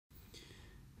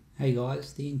Hey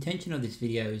guys, the intention of this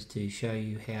video is to show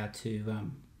you how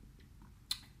to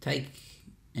take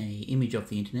an image off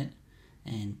the internet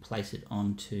and place it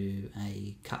onto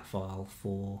a cut file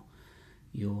for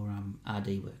your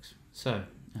RD works. So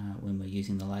when we're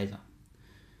using the laser.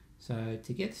 So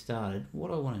to get started,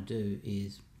 what I want to do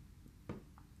is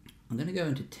I'm going to go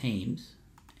into Teams,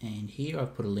 and here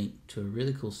I've put a link to a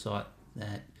really cool site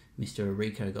that Mr.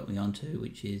 Rico got me onto,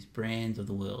 which is Brands of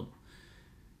the World.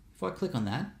 If I click on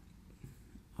that,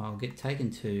 I'll get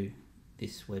taken to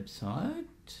this website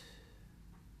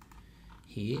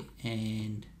here,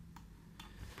 and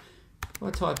if I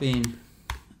type in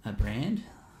a brand,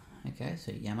 okay,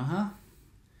 so Yamaha,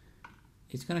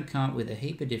 it's going to come up with a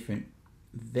heap of different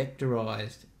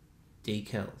vectorized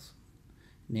decals.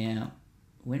 Now,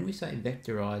 when we say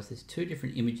vectorized, there's two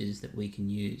different images that we can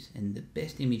use, and the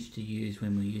best image to use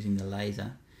when we're using the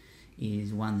laser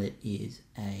is one that is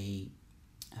a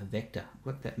vector.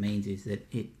 What that means is that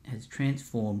it has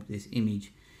transformed this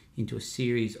image into a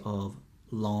series of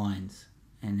lines,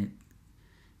 and it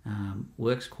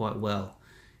works quite well.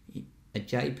 A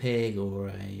JPEG or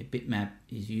a bitmap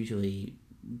is usually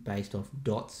based off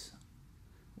dots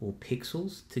or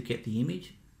pixels to get the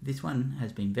image. This one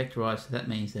has been vectorized, so that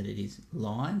means that it is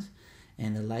lines,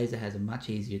 and the laser has a much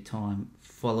easier time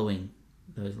following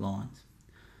those lines.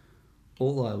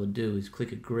 All I would do is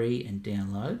click agree and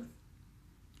download,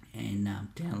 and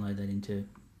download that into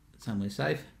somewhere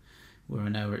safe where I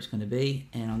know where it's going to be,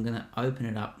 and I'm going to open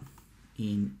it up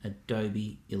in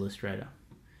Adobe Illustrator.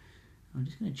 I'm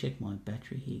just going to check my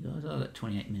battery here, guys. I've got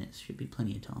 28 minutes, should be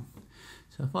plenty of time.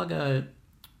 So if I go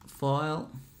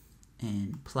File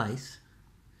and Place,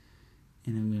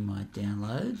 and I'm in my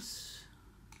downloads,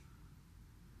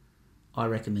 I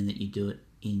recommend that you do it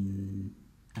in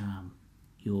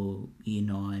your Year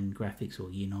 9 graphics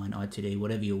or Year 9 I2D,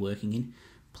 whatever you're working in.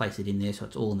 Place it in there so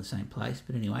it's all in the same place.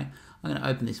 But anyway, I'm going to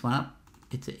open this one up.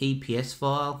 It's an EPS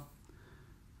file.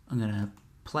 I'm going to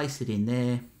place it in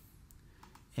there,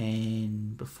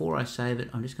 and before I save it,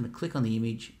 I'm just going to click on the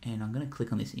image, and I'm going to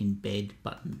click on this embed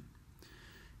button.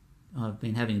 I've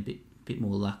been having a bit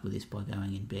more luck with this by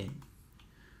going embed.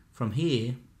 From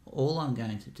here, all I'm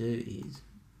going to do is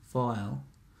file,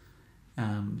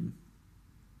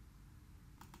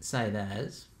 save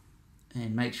as,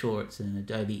 and make sure it's an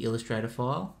Adobe Illustrator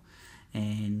file,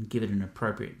 and give it an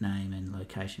appropriate name and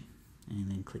location, and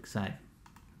then click save.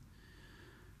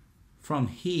 From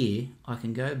here, I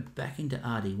can go back into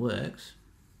RD Works.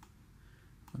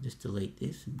 I'll just delete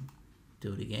this and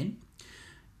do it again,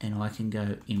 and I can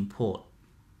go import.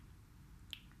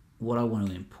 What I want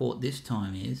to import this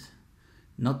time is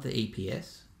not the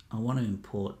EPS, I want to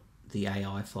import the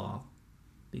AI file,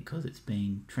 because it's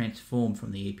been transformed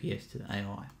from the EPS to the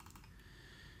AI.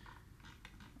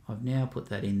 I've now put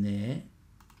that in there.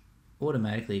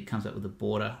 Automatically it comes up with a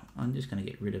border. I'm just going to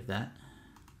get rid of that.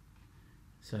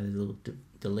 So there's a little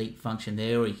delete function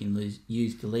there, or you can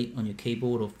use delete on your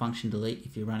keyboard, or function delete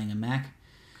if you're running a Mac,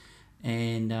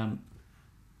 and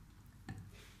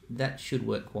that should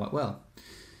work quite well.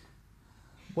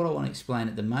 What I want to explain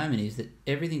at the moment is that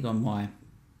everything on my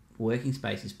working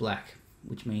space is black,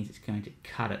 which means it's going to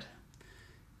cut it.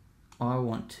 I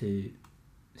want to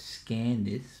scan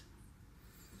this,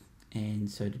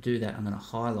 and so to do that I'm going to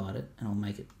highlight it and I'll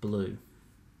make it blue.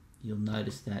 You'll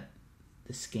notice that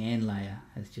the scan layer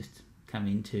has just come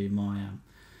into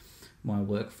my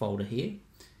work folder here,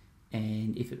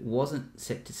 and if it wasn't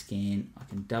set to scan, I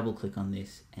can double click on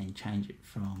this and change it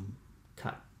from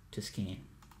cut to scan,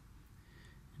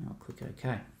 and I'll click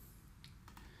OK.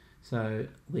 So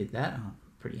with that, I'm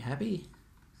pretty happy.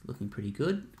 It's looking pretty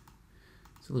good.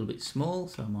 It's a little bit small,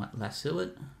 so I might lasso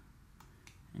it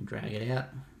and drag it out,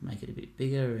 make it a bit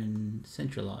bigger, and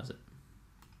centralize it.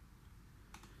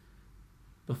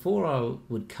 Before I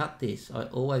would cut this, I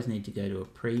always need to go to a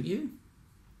preview,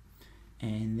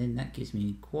 and then that gives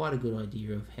me quite a good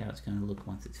idea of how it's going to look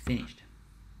once it's finished.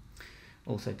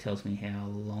 Also tells me how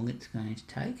long it's going to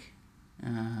take.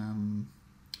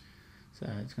 So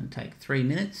it's going to take 3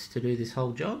 minutes to do this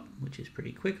whole job, which is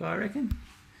pretty quick, I reckon.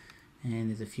 And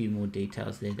there's a few more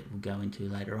details there that we'll go into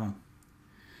later on.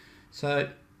 So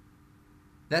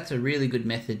that's a really good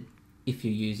method if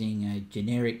you're using a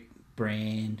generic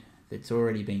brand that's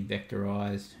already been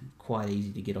vectorized, quite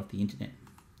easy to get off the internet.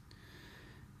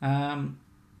 I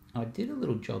did a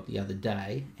little job the other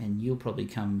day, and you'll probably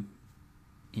come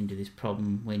into this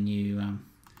problem when you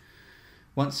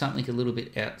want something a little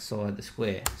bit outside the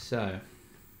square. So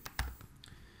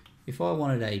if I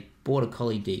wanted a border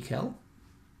collie decal,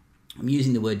 I'm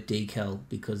using the word decal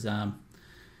because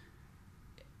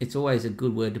it's always a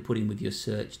good word to put in with your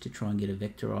search to try and get a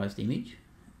vectorized image.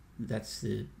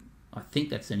 I think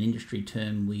that's an industry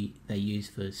term they use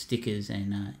for stickers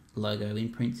and logo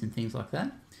imprints and things like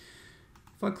that.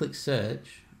 If I click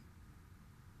search,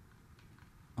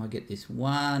 I get this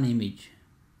one image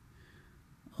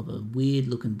of a weird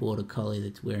looking border collie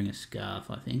that's wearing a scarf,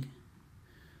 I think.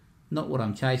 Not what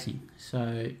I'm chasing.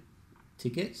 So to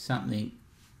get something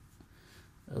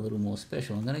a little more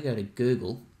special, I'm going to go to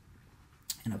Google,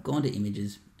 and I've gone to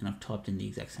images and I've typed in the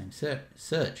exact same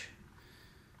search.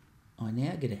 I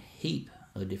now get a heap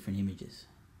of different images.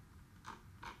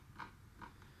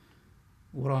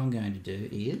 What I'm going to do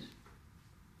is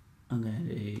I'm going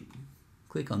to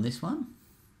click on this one,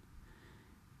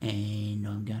 and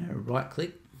I'm going to right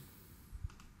click,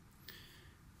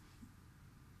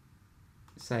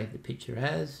 save the picture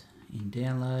as in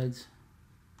downloads,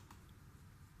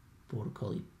 border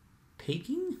collie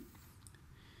peeking.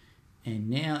 And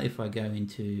now if I go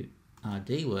into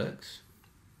RDWorks,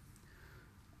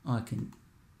 I can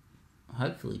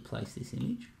hopefully place this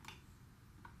image.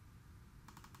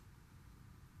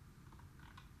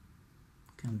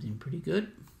 Comes in pretty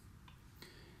good.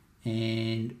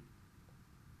 And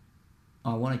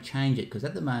I want to change it because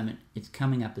at the moment it's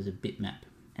coming up as a bitmap,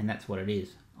 and that's what it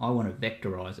is. I want to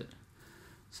vectorize it.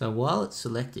 So while it's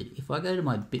selected, if I go to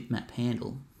my bitmap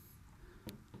handle,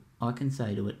 I can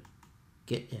say to it,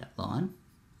 get outline,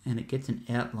 and it gets an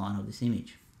outline of this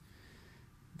image.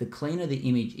 The cleaner the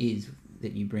image is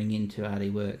that you bring into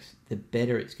RDWorks, the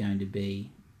better it's going to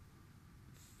be,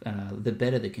 the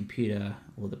better the computer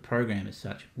or the program as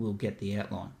such will get the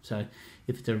outline. So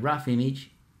if it's a rough image,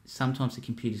 sometimes the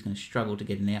computer's going to struggle to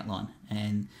get an outline,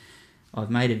 and I've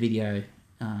made a video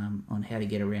on how to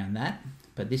get around that,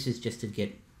 but this is just to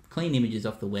get clean images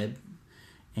off the web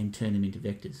and turn them into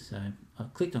vectors. So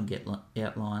I've clicked on get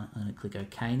outline, and I click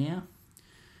OK now,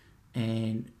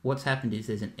 and what's happened is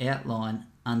there's an outline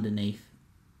underneath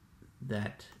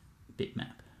that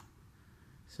bitmap.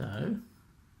 So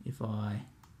if I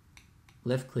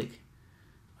left click,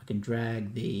 I can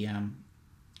drag the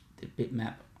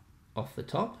bitmap off the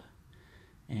top,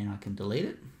 and I can delete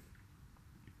it.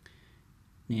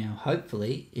 Now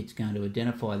hopefully it's going to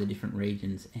identify the different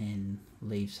regions and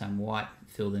leave some white,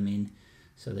 fill them in,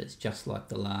 so that it's just like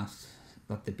the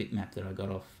bitmap that I got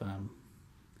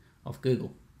off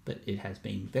Google, but it has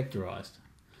been vectorized.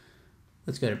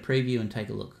 Let's go to preview and take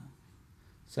a look.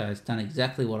 So it's done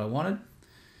exactly what I wanted.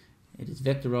 It has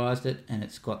vectorized it, and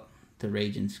it's got the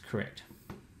regions correct.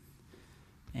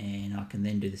 And I can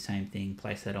then do the same thing,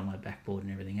 place that on my backboard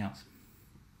and everything else.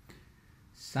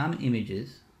 Some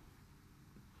images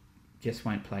just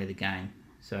won't play the game.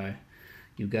 So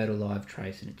you go to live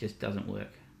trace and it just doesn't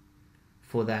work.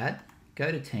 For that,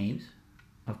 go to Teams.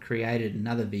 I've created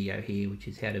another video here, which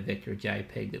is how to vector a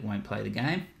JPEG that won't play the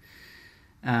game.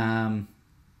 And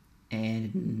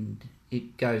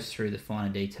it goes through the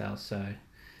finer details. So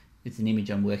it's an image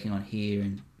I'm working on here,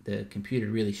 and the computer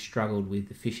really struggled with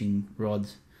the fishing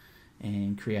rods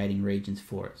and creating regions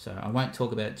for it. So I won't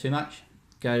talk about it too much.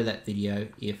 Go to that video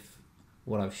if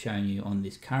what I've shown you on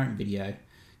this current video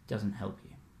doesn't help you.